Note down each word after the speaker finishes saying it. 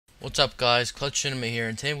What's up guys, Clutch Cinema here,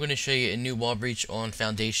 and today I'm going to show you a new wall breach on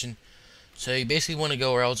Foundation. So you basically want to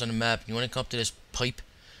go where else on the map, you want to come up to this pipe.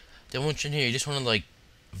 Then once you're in here, you just want to like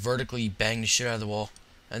vertically bang the shit out of the wall.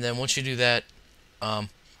 And then once you do that, I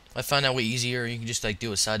find that way easier, you can just like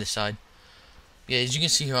do it side to side. Yeah, as you can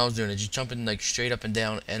see how I was doing it, just jumping like straight up and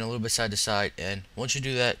down and a little bit side to side. And once you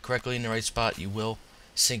do that correctly in the right spot, you will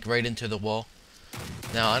sink right into the wall.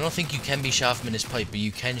 Now, I don't think you can be shot from this pipe, but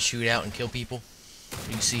you can shoot out and kill people.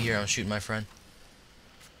 You can see here I'm shooting my friend.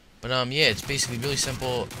 But yeah, it's basically really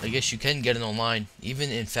simple. I guess you can get it online, even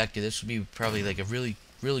infected. This would be probably like a really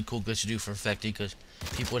cool glitch to do for infected, because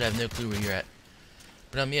people would have no clue where you're at.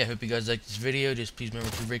 But yeah, hope you guys like this video. Just please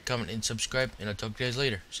remember to rate, comment, and subscribe, and I'll talk to you guys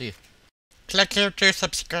later. See ya. Click here to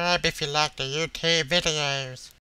subscribe if you like the YouTube videos.